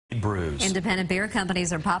brews. Independent beer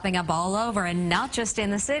companies are popping up all over and not just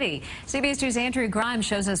in the city. CBS 2's Andrea Grymes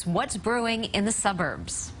shows us what's brewing in the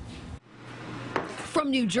suburbs.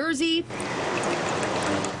 From New Jersey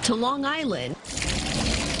to Long Island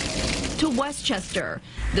to Westchester,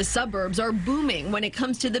 the suburbs are booming when it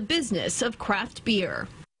comes to the business of craft beer.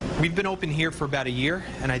 We've been open here for about a year,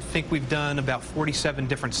 and I think we've done about 47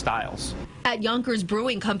 different styles. At Yonkers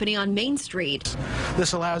Brewing Company on Main Street,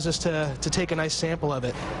 this allows us to take a nice sample of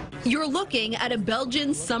it. You're looking at a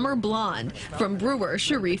Belgian summer blonde from brewer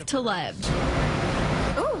Sharif Taleb.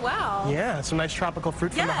 Oh, wow. Yeah, some nice tropical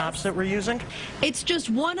fruit from the hops that we're using. It's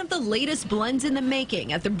just one of the latest blends in the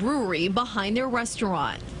making at the brewery behind their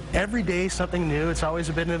restaurant. Every day something new. It's always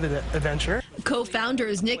a bit of an adventure.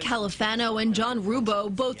 Co-founders Nick Califano and John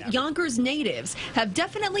Rubo, both Yonkers natives, have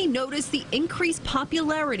definitely noticed the increased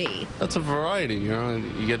popularity. That's a variety, you know,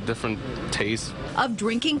 you get different tastes. Of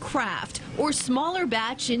drinking craft or smaller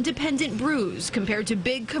batch independent brews compared to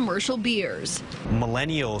big commercial beers.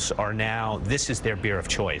 Millennials are now, this is their beer of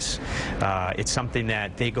choice. It's something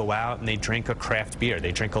that they go out and they drink a craft beer.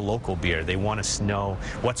 They drink a local beer. They want to know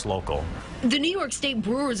what's local. The New York State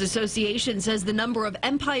Brewers Association says the number of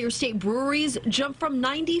Empire State breweries jumped from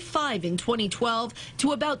 95 in 2012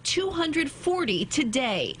 to about 240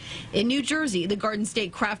 today. In New Jersey, the Garden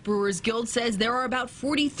State Craft Brewers Guild says there are about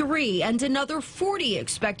 43 and another 40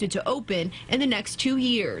 expected to open in the next 2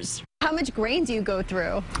 years. How much grain do you go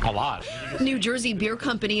through? A lot. New Jersey Beer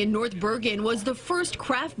Company in North Bergen was the first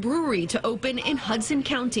craft brewery to open in Hudson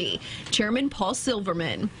County. Chairman Paul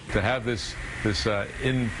Silverman. To have this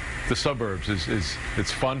in the suburbs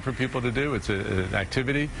it's fun for people to do. It's an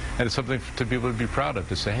activity, and it's something to people to be proud of,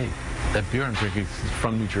 to say, hey, that beer I'm drinking is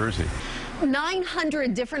from New Jersey.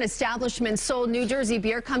 900 different establishments sold New Jersey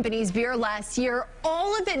Beer Company's beer last year.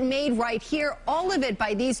 All of it made right here, all of it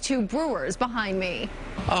by these two brewers behind me.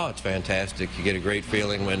 Oh, it's fantastic. You get a great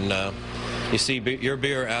feeling when you see your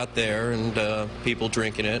beer out there and people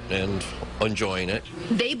drinking it and enjoying it.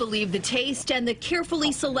 They believe the taste and the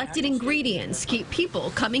carefully selected ingredients keep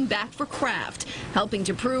people coming back for craft, helping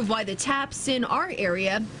to prove why the taps in our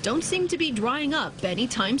area don't seem to be drying up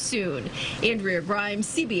anytime soon. Andrea Grymes,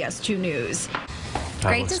 CBS 2 News.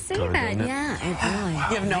 Great to see that. Yeah, it really. You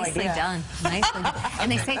have no nicely idea. done. Nicely done.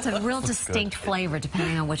 And they say it's a real distinct flavor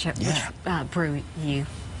depending on which brew you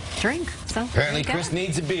drink. So apparently Chris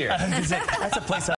needs a beer. That's a place